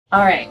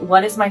All right,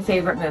 what is my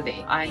favorite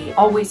movie? I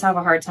always have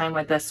a hard time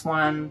with this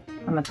one.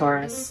 I'm a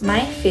Taurus.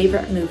 My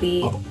favorite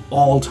movie of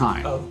all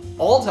time.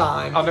 All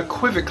time.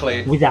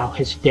 Unequivocally. Without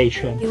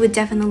hesitation. It would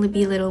definitely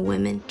be Little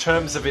Women.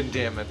 Terms of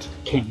endearment.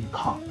 King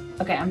Kong.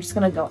 Okay, I'm just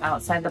gonna go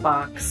outside the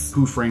box.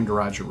 Who Framed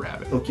Roger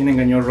Rabbit? ¿Quién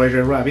engañó a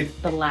Roger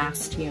Rabbit? The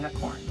Last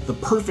Unicorn. The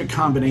perfect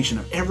combination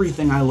of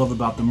everything I love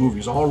about the movie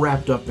is all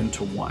wrapped up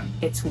into one.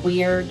 It's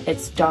weird,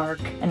 it's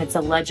dark, and it's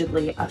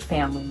allegedly a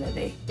family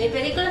movie. Mi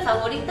película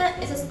favorita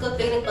es Scott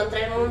Pilgrim contra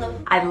el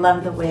mundo. I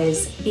love the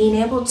Wiz. Being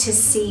able to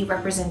see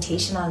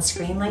representation on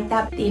screen like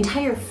that, the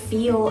entire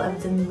feel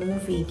of the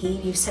movie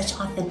gave you such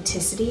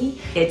authenticity.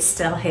 It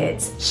still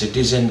hits.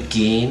 Citizen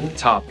Kane.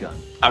 Top Gun.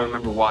 I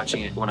remember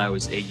watching it when I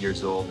was 8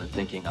 years old and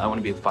thinking, I want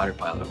to be a fighter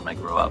pilot when I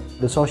grow up.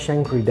 The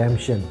Shawshank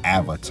Redemption.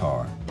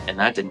 Avatar. And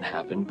that didn't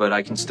happen, but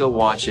I can still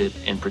watch it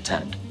and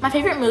pretend. My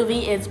favorite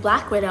movie is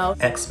Black Widow.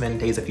 X-Men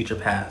Days of Future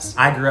Past.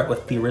 I grew up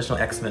with the original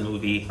X-Men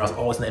movie. I was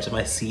always on the edge of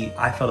my seat.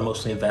 I felt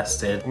emotionally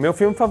invested. O meu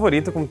filme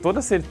favorito, com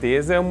toda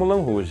certeza, é o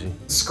Moulin Rouge.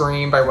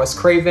 Scream by Wes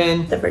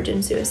Craven. The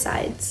Virgin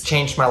Suicides.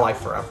 Changed my life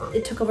forever.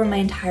 It took over my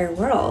entire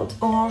world.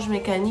 Orange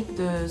Mécanique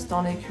de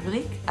Stanley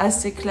Kubrick.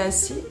 Assez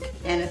classique.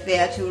 An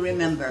Affair to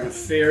Remember. An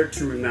Affair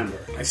to Remember.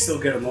 I still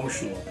get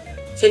emotional.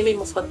 فيلمي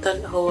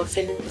المفضل هو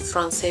فيلم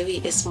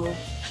فرنساوي اسمه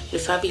Le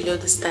Fabuleux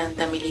Destin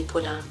d'Amélie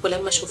Poulain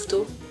ولما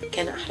شفته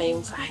كان أحلى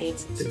يوم في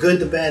حياتي. The Good,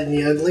 the Bad, and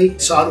the Ugly.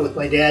 Saw it with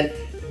my dad.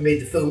 It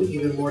made the film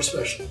even more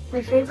special.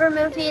 My favorite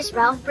movie is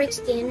Ralph Breaks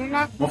the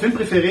Internet. Mon film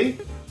préféré,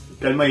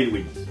 Thelma et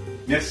Louise.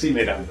 Merci,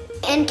 mesdames.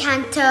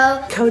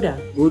 Encanto.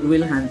 Coda. Good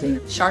Will Hunting.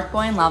 Shark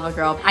Boy and Lava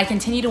Girl. I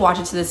continue to watch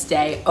it to this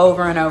day,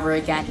 over and over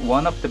again.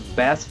 One of the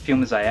best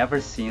films I ever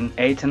seen,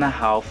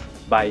 8½,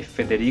 by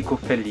Federico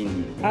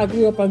Fellini. I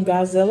grew up on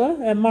Godzilla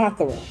and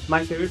Mothra.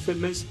 My favorite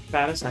film is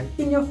Parasite.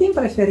 Il mio film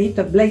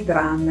preferito è Blade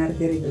Runner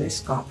di Ridley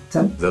Scott.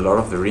 The Lord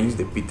of the Rings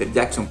di Peter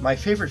Jackson. My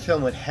favorite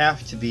film would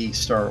have to be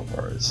Star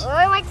Wars.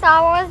 I like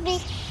Star Wars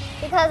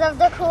because of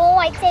the cool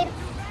lightsaber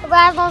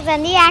battles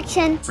and the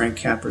action. Frank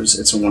Capra's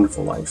It's a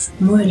Wonderful Life.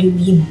 Мой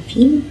любимый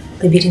фильм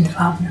Лабиринт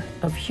Фауна.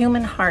 Of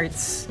Human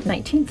Hearts,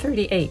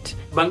 1938.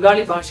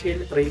 Bengali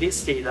ಭಾಷೆಯಲ್ಲಿ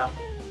release ചെയ്ത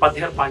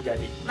Padher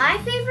Panjali. My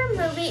favorite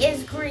movie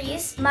is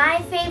Grease.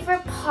 My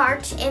favorite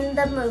part in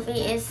the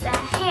movie is the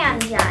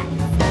handgun.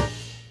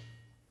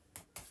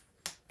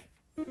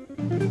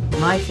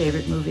 My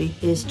favorite movie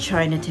is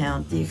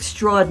Chinatown. The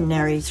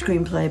extraordinary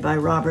screenplay by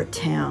Robert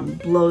Towne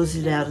blows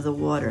it out of the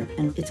water.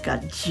 And it's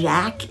got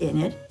Jack in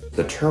it.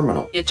 The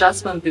Terminal. The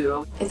Adjustment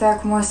Bureau.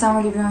 Итак, мой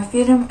самый любимый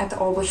фильм – это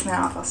 «Облачный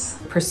атлас».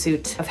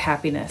 Pursuit of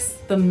Happiness.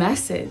 The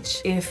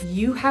message, if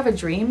you have a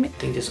dream,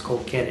 then just go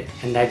get it.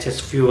 And that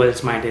just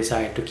fuels my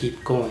desire to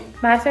keep going.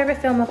 My favorite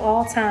film of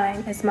all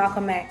time is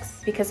Malcolm X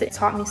because it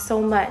taught me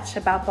so much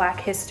about Black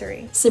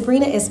history.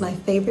 Sabrina is my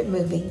favorite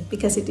movie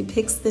because it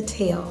depicts the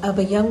tale of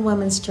a young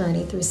woman's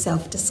journey through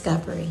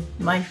self-discovery.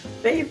 My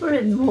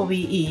favorite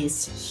movie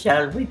is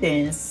Shall We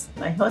Dance?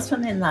 My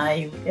husband and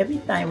I, every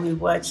time we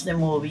watch the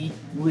movie,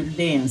 we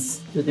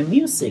dance to the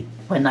music.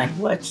 When I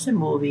watch the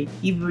movie,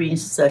 it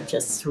brings such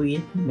a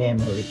sweet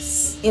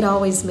memories. It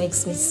always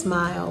makes me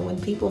smile when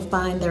people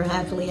find their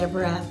happily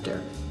ever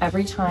after.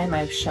 Every time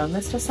I've shown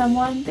this to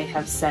someone, they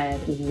have said,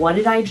 what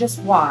did I just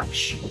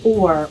watch?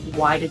 Or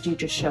why did you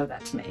just show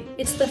that to me?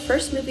 It's the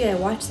first movie I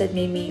watched that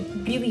made me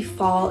really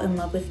fall in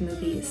love with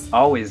movies.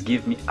 Always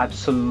give me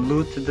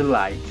absolute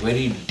delight.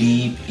 Very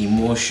deep,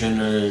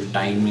 emotional,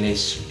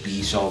 timeless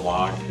piece of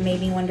art. It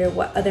made me wonder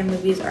what other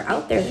movies are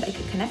out there that I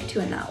could connect to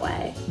in that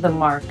way. The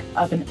mark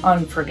of an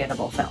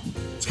unforgettable film.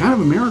 It's kind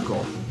of a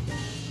miracle.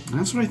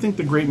 That's what I think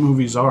the great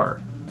movies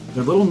are.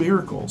 They're little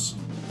miracles.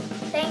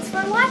 Thanks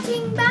for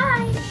watching.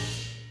 Bye!